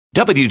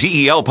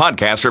WDEL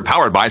podcasts are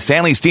powered by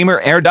Stanley Steamer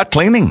Air Duct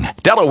Cleaning,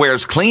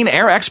 Delaware's clean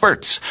air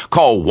experts.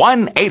 Call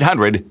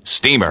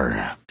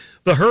 1-800-STEAMER.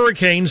 The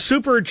hurricane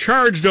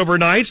supercharged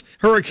overnight.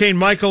 Hurricane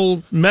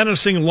Michael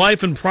menacing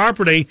life and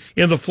property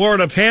in the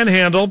Florida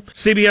Panhandle.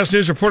 CBS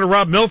News reporter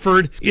Rob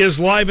Milford is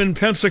live in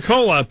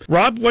Pensacola.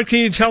 Rob, what can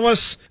you tell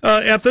us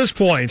at this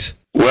point?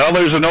 Well,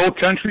 there's an old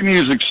country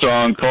music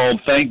song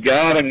called Thank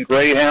God and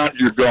Greyhound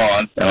You're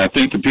Gone. And I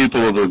think the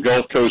people of the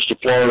Gulf Coast of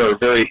Florida are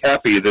very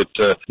happy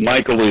that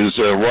Michael is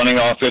running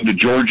off into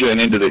Georgia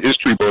and into the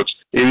history books.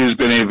 It has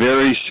been a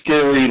very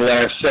scary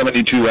last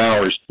 72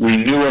 hours. We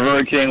knew a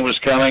hurricane was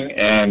coming,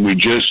 and we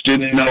just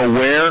didn't know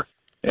where.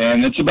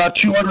 And it's about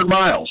 200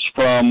 miles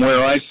from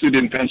where I sit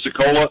in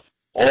Pensacola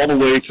all the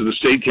way to the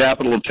state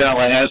capital of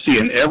Tallahassee,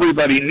 and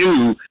everybody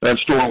knew that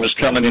storm was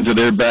coming into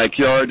their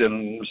backyard,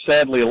 and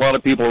sadly a lot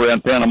of people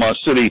around Panama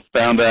City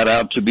found that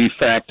out to be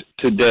fact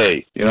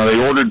today. You know, they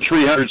ordered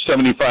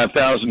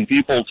 375,000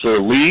 people to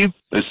leave.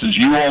 This is,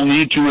 you all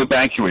need to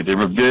evacuate. They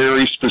were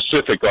very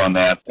specific on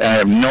that. I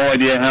have no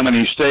idea how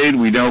many stayed.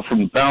 We know from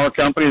the power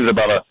company that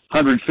about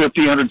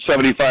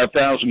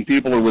 175,000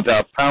 people are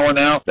without power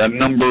now. That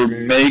number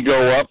may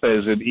go up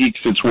as it ekes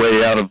its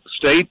way out of the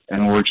state,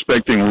 and we're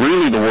expecting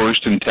really the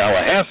worst in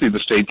Tallahassee, the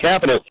state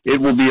capital.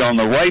 It will be on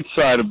the right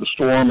side of the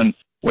storm, and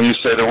when you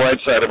say the right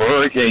side of a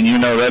hurricane, you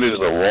know that is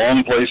the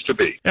wrong place to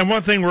be. And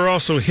one thing we're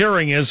also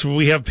hearing is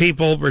we have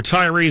people,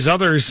 retirees,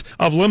 others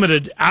of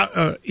limited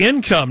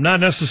income, not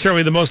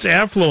necessarily the most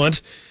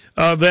affluent,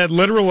 that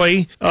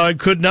literally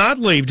could not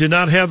leave, did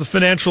not have the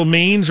financial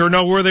means or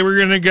know where they were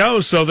going to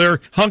go, so they're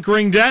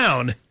hunkering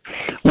down.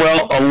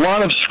 Well, a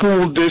lot of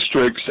school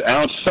districts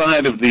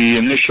outside of the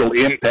initial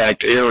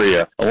impact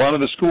area, a lot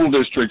of the school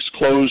districts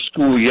closed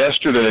school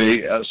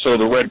yesterday so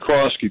the Red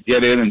Cross could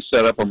get in and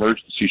set up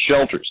emergency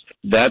shelters.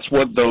 That's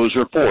what those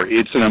are for.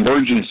 It's an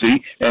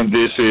emergency, and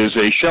this is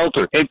a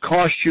shelter. It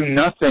costs you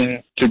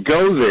nothing to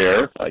go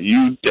there.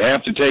 You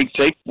have to take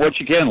what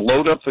you can,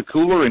 load up the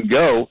cooler and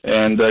go,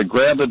 and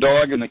grab the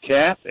dog and the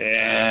cat,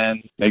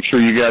 and make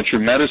sure you got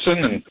your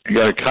medicine, and you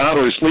got a cot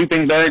or a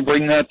sleeping bag,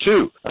 bring that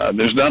too.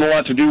 There's not a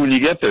lot to do when you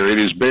get there. It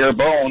is bare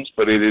bones,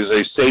 but it is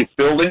a safe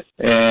building,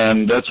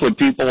 and that's what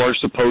people are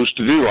supposed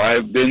to do.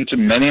 I've been to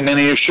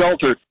many a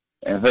shelter,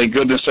 and thank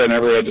goodness I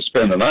never had to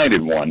spend the night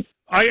in one.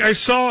 I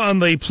saw on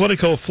the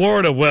Politico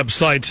Florida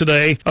website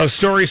today a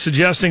story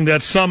suggesting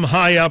that some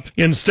high up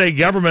in state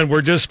government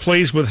were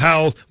displeased with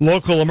how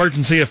local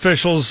emergency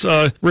officials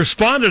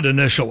responded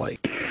initially.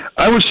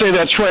 I would say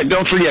that's right.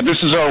 Don't forget,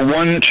 this is our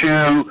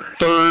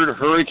third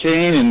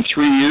hurricane in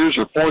 3 years,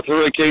 or fourth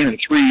hurricane in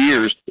 3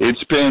 years.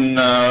 It's been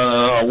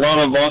a lot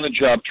of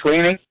on-the-job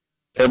training.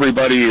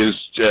 Everybody is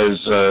as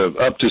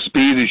up to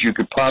speed as you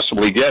could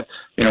possibly get.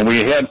 You know, we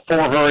had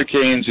 4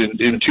 hurricanes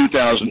in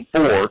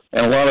 2004,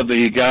 and a lot of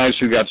the guys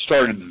who got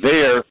started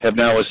there have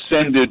now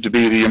ascended to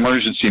be the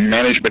emergency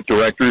management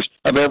directors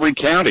of every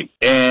county.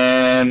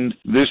 And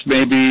this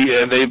may be,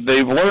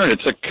 they've learned.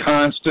 It's a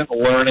constant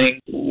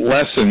learning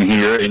lesson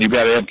here, and you've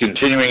got to have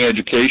continuing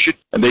education.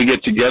 And they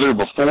get together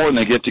before and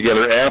they get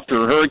together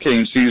after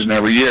hurricane season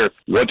every year.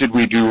 What did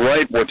we do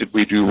right? What did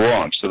we do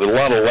wrong? So there are a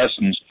lot of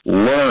lessons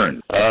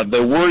learned.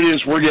 The word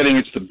is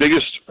it's the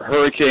biggest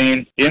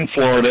hurricane in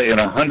Florida in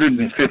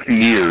 150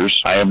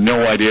 years. I have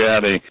no idea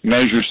how they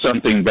measure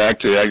something back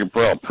to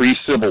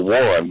pre-Civil War,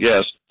 I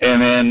guess. And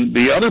then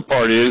the other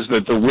part is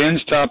that the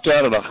winds topped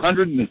out at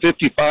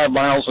 155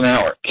 miles an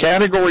hour.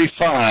 Category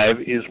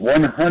 5 is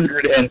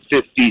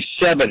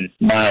 157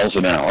 miles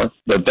an hour.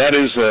 But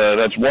that's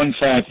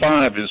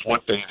 155 is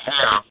what they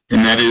have.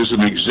 And that is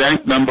an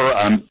exact number,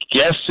 I'm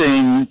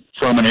guessing,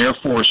 from an Air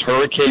Force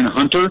Hurricane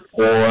Hunter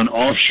or an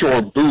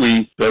offshore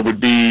buoy that would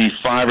be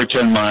 5 or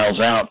 10 miles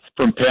out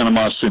from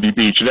Panama City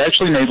Beach. It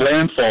actually made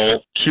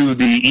landfall to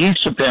the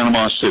east of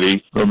Panama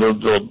City.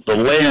 The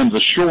land,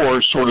 the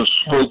shore, sort of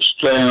slopes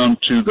down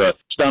to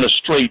it's not a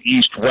straight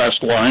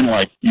east-west line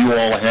like you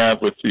all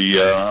have with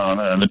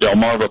on the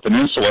Delmarva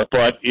Peninsula,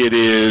 but it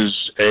is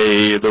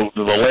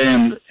the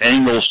land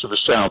angles to the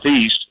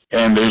southeast,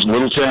 and there's a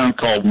little town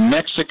called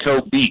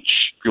Mexico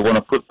Beach, if you want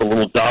to put the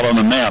little dot on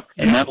the map,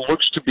 and that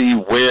looks to be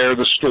where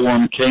the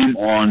storm came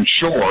on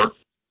shore.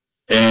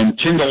 And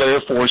Tyndall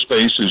Air Force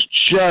Base is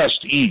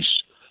just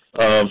east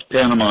of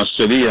Panama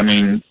City. I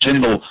mean,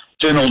 Tyndall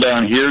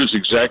down here is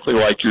exactly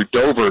like your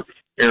Dover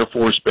Air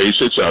Force Base.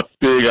 It's a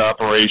big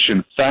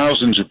operation,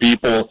 thousands of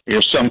people.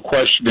 There's some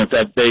question if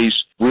that base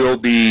will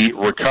be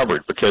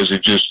recovered because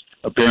it just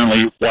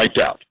apparently wiped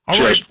out.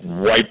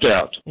 Wiped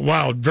out.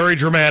 Wow, very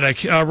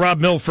dramatic.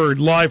 Rob Milford,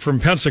 live from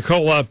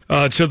Pensacola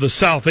to the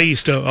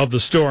southeast of the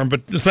storm.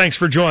 But thanks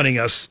for joining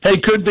us. Hey,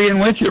 good being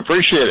with you.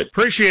 Appreciate it.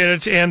 Appreciate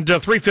it. And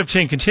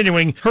 3:15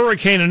 continuing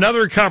Hurricane and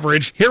other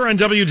coverage here on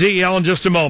WDEL in just a moment.